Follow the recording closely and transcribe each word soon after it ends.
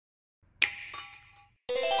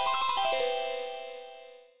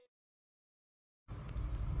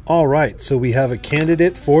All right, so we have a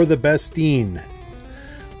candidate for the Bestine.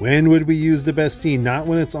 When would we use the Bestine? Not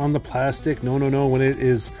when it's on the plastic. No, no, no. When it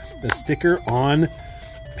is a sticker on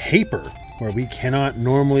paper where we cannot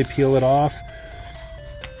normally peel it off.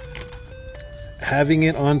 Having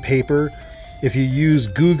it on paper, if you use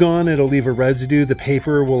Goo Gone, it'll leave a residue. The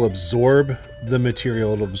paper will absorb the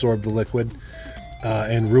material. It'll absorb the liquid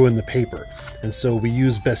and ruin the paper. And so we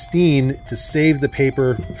use Bestine to save the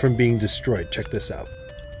paper from being destroyed. Check this out.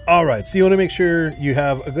 All right, so you want to make sure you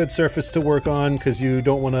have a good surface to work on because you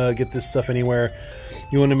don't want to get this stuff anywhere.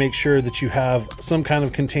 You want to make sure that you have some kind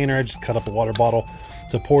of container. I just cut up a water bottle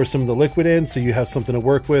to pour some of the liquid in so you have something to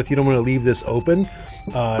work with. You don't want to leave this open.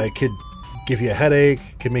 It could give you a headache,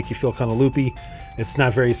 could make you feel kind of loopy. It's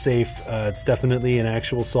not very safe. It's definitely an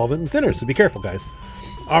actual solvent and thinner, so be careful, guys.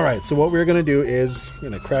 All right, so what we're going to do is we're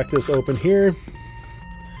going to crack this open here.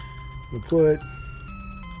 We'll put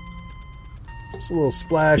just a little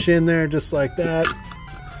splash in there, just like that.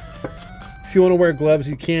 If you want to wear gloves,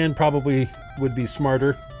 you can. Probably would be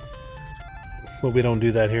smarter, but we don't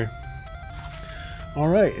do that here. All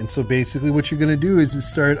right, and so basically what you're going to do is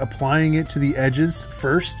just start applying it to the edges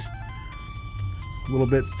first. Little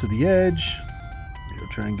bits to the edge. We'll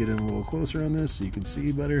try and get in a little closer on this so you can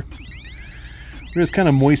see better. We're just kind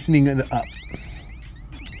of moistening it up.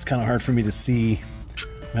 It's kind of hard for me to see.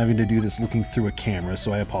 I'm having to do this looking through a camera,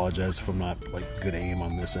 so I apologize if I'm not like good aim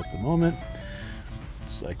on this at the moment.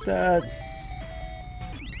 Just like that.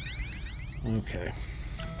 Okay.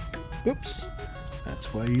 Oops.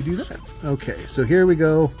 That's why you do that. Okay, so here we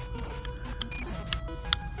go.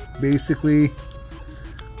 Basically,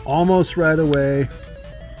 almost right away,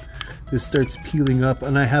 this starts peeling up,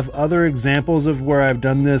 and I have other examples of where I've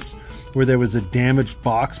done this where there was a damaged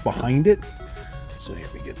box behind it. So here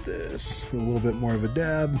we get this, a little bit more of a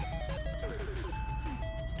dab,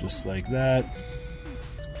 just like that.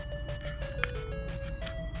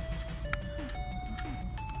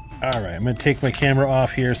 All right, I'm going to take my camera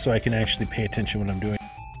off here so I can actually pay attention what I'm doing.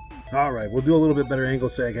 All right, we'll do a little bit better angle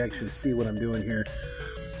so I can actually see what I'm doing here.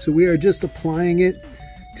 So we are just applying it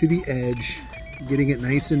to the edge, getting it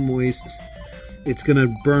nice and moist. It's going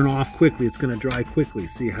to burn off quickly. It's going to dry quickly,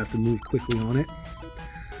 so you have to move quickly on it.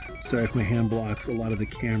 Sorry if my hand blocks a lot of the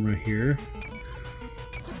camera here.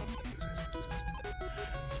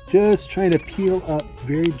 Just trying to peel up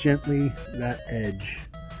very gently that edge.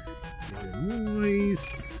 Get it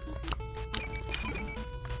moist.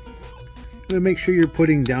 Make sure you're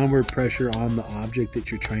putting downward pressure on the object that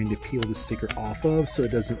you're trying to peel the sticker off of so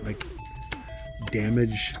it doesn't like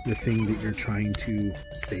damage the thing that you're trying to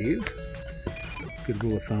save. Good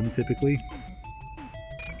rule of thumb typically.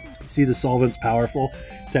 See, the solvent's powerful.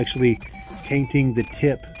 It's actually tainting the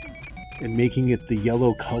tip and making it the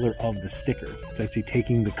yellow color of the sticker. It's actually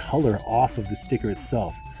taking the color off of the sticker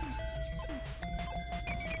itself.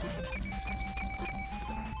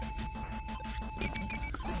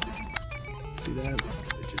 See that?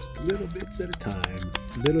 Just little bits at a time.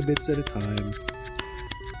 Little bits at a time.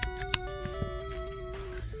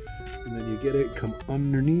 And then you get it come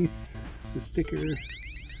underneath the sticker,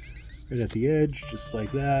 right at the edge, just like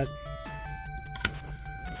that.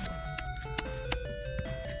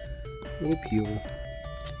 Little peel.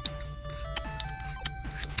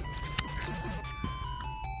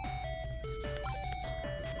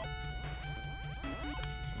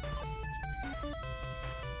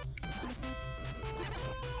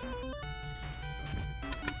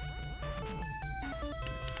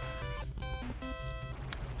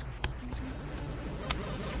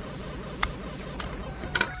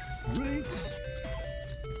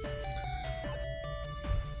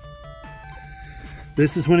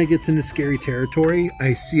 This is when it gets into scary territory.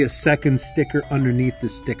 I see a second sticker underneath the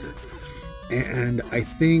sticker. And I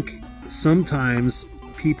think sometimes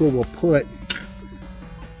people will put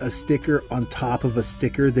a sticker on top of a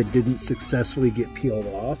sticker that didn't successfully get peeled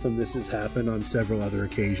off. And this has happened on several other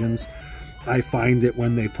occasions. I find that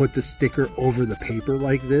when they put the sticker over the paper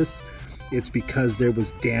like this, it's because there was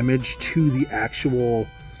damage to the actual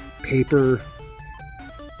paper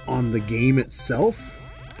on the game itself.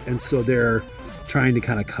 And so they're trying to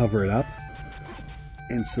kind of cover it up,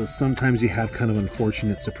 and so sometimes you have kind of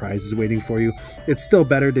unfortunate surprises waiting for you. It's still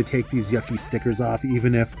better to take these yucky stickers off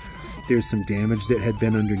even if there's some damage that had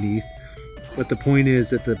been underneath, but the point is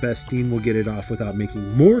that the Bestine will get it off without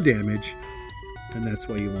making more damage, and that's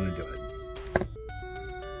why you want to do it.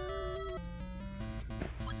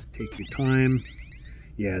 Take your time.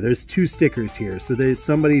 Yeah, there's two stickers here, so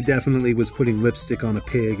somebody definitely was putting lipstick on a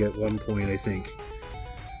pig at one point, I think.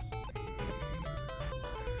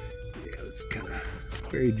 Kind of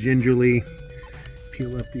very gingerly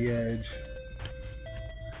peel up the edge.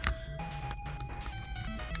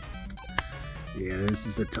 Yeah, this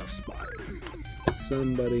is a tough spot.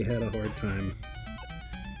 Somebody had a hard time.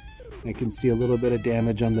 I can see a little bit of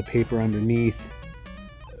damage on the paper underneath,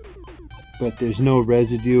 but there's no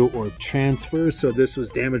residue or transfer, so this was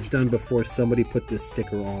damage done before somebody put this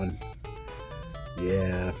sticker on.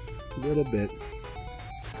 Yeah, a little bit.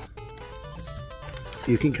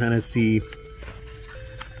 You can kind of see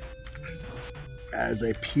as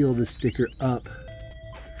I peel the sticker up,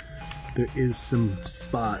 there is some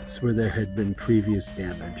spots where there had been previous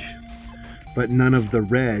damage, but none of the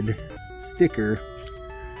red sticker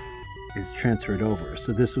is transferred over.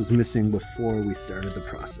 So this was missing before we started the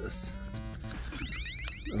process.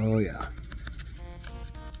 Oh yeah.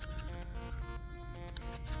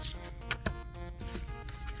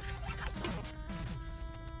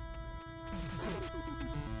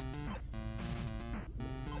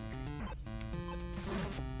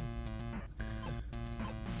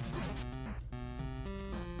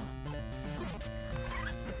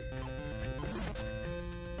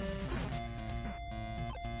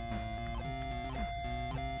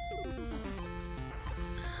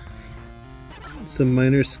 Some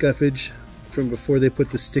minor scuffage from before they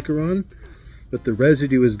put the sticker on, but the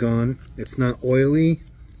residue is gone. It's not oily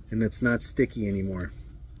and it's not sticky anymore.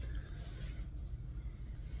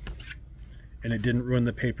 And it didn't ruin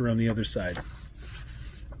the paper on the other side.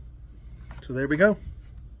 So there we go.